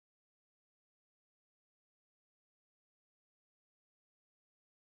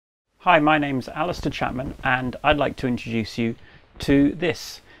Hi, my name's Alistair Chapman and I'd like to introduce you to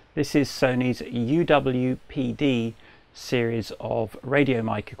this. This is Sony's UWP-D series of radio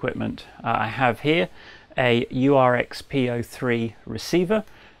mic equipment. I have here a URX-P03 receiver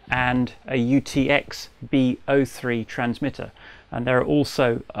and a UTX-B03 transmitter. And there are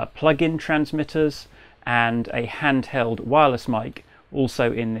also plug-in transmitters and a handheld wireless mic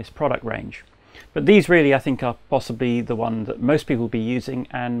also in this product range. But these really, I think, are possibly the one that most people will be using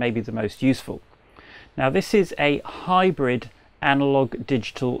and maybe the most useful. Now, this is a hybrid analog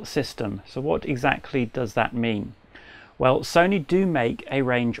digital system. So what exactly does that mean? Well, Sony do make a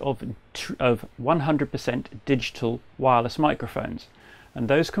range of 100% digital wireless microphones. And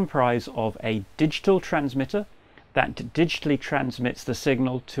those comprise of a digital transmitter that digitally transmits the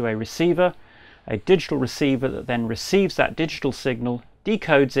signal to a receiver, a digital receiver that then receives that digital signal,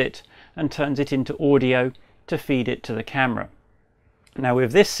 decodes it, and turns it into audio to feed it to the camera. Now,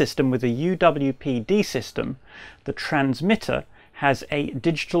 with this system, with the UWP-D system, the transmitter has a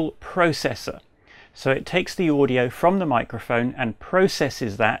digital processor. So it takes the audio from the microphone and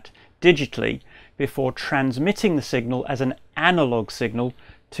processes that digitally before transmitting the signal as an analog signal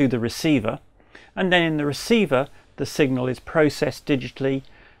to the receiver. And then in the receiver, the signal is processed digitally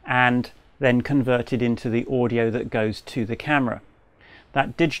and then converted into the audio that goes to the camera.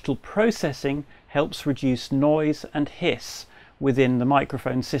 That digital processing helps reduce noise and hiss within the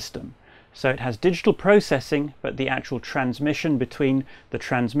microphone system. So it has digital processing, but the actual transmission between the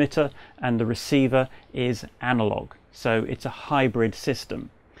transmitter and the receiver is analog. So it's a hybrid system.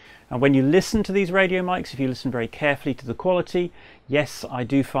 And when you listen to these radio mics, if you listen very carefully to the quality, yes, I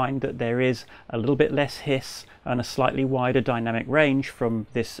do find that there is a little bit less hiss and a slightly wider dynamic range from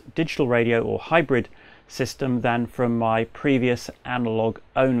this digital radio or hybrid system than from my previous analog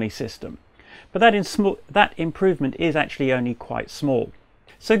only system. But that improvement is actually only quite small.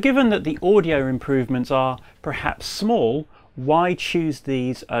 So given that the audio improvements are perhaps small, why choose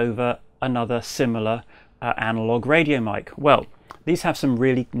these over another similar analog radio mic? Well, these have some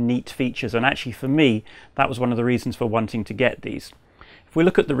really neat features, and actually for me that was one of the reasons for wanting to get these. If we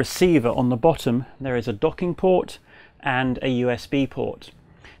look at the receiver on the bottom, there is a docking port and a USB port.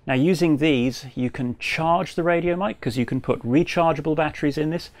 Now, using these, you can charge the radio mic because you can put rechargeable batteries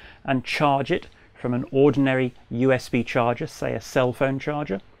in this and charge it from an ordinary USB charger, say a cell phone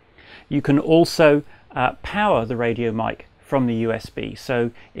charger. You can also power the radio mic from the USB.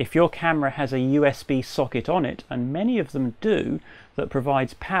 So if your camera has a USB socket on it, and many of them do, that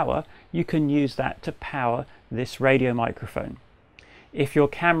provides power, you can use that to power this radio microphone. If your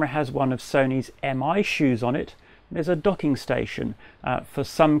camera has one of Sony's MI shoes on it, there's a docking station for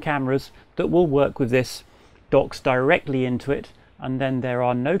some cameras that will work with this, docks directly into it, and then there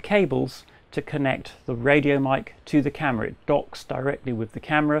are no cables to connect the radio mic to the camera. It docks directly with the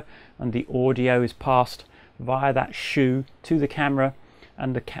camera and the audio is passed via that shoe to the camera,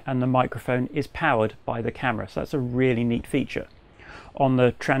 and the microphone is powered by the camera. So that's a really neat feature. On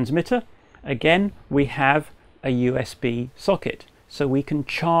the transmitter, again, we have a USB socket. So we can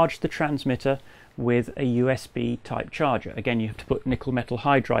charge the transmitter with a USB type charger. Again, you have to put nickel metal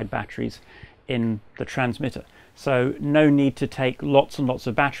hydride batteries in the transmitter. So no need to take lots and lots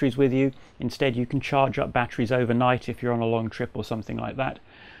of batteries with you. Instead, you can charge up batteries overnight if you're on a long trip or something like that.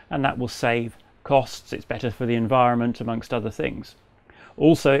 And that will save costs. It's better for the environment, amongst other things.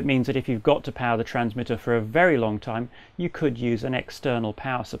 Also, it means that if you've got to power the transmitter for a very long time, you could use an external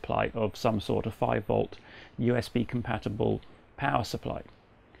power supply of some sort of 5-volt USB compatible power supply.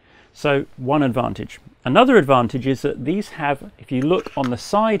 So one advantage. Another advantage is that these have, if you look on the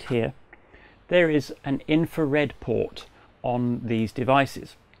side here, there is an infrared port on these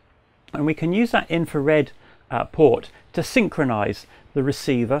devices. And we can use that infrared port to synchronize the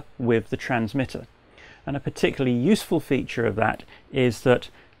receiver with the transmitter. And a particularly useful feature of that is that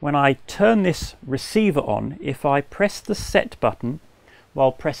when I turn this receiver on, if I press the set button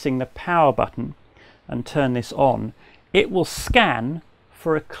while pressing the power button and turn this on, it will scan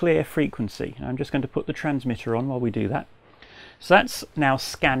for a clear frequency. Now I'm just going to put the transmitter on while we do that. So that's now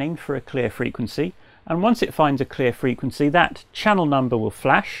scanning for a clear frequency, and once it finds a clear frequency, that channel number will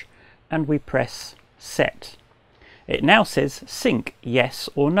flash and we press set. It now says sync, yes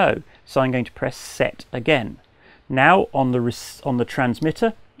or no, so I'm going to press set again. Now on the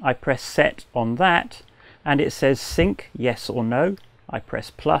transmitter, I press set on that and it says sync, yes or no. I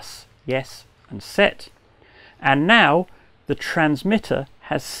press plus, yes, and set, and now the transmitter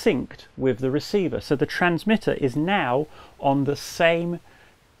has synced with the receiver. So the transmitter is now on the same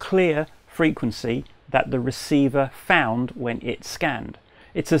clear frequency that the receiver found when it scanned.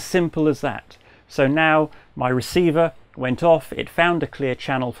 It's as simple as that. So now my receiver went off, it found a clear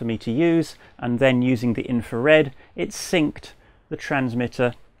channel for me to use, and then using the infrared, it synced the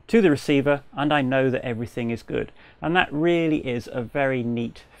transmitter to the receiver, and I know that everything is good. And that really is a very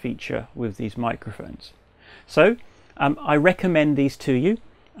neat feature with these microphones. So I recommend these to you.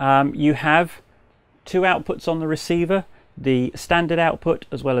 You have two outputs on the receiver, the standard output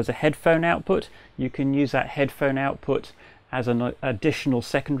as well as a headphone output. You can use that headphone output as an additional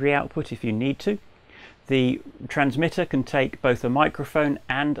secondary output if you need to. The transmitter can take both a microphone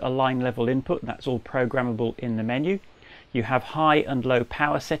and a line level input. That's all programmable in the menu. You have high and low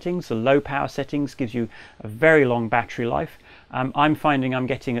power settings. The low power settings gives you a very long battery life. I'm finding I'm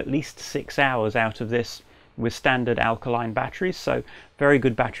getting at least 6 hours out of this with standard alkaline batteries, so very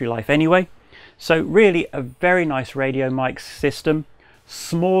good battery life anyway. So really a very nice radio mic system,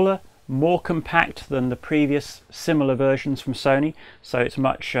 smaller, more compact than the previous similar versions from Sony, so it's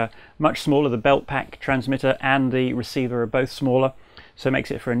much smaller. The belt pack transmitter and the receiver are both smaller, so it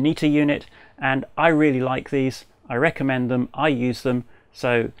makes it for a neater unit, and I really like these. I recommend them, I use them,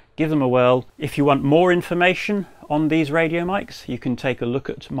 so give them a whirl. If you want more information on these radio mics, you can take a look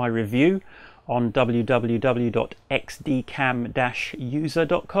at my review on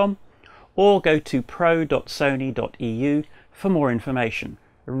www.xdcam-user.com or go to pro.sony.eu for more information.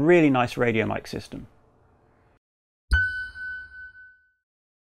 A really nice radio mic system.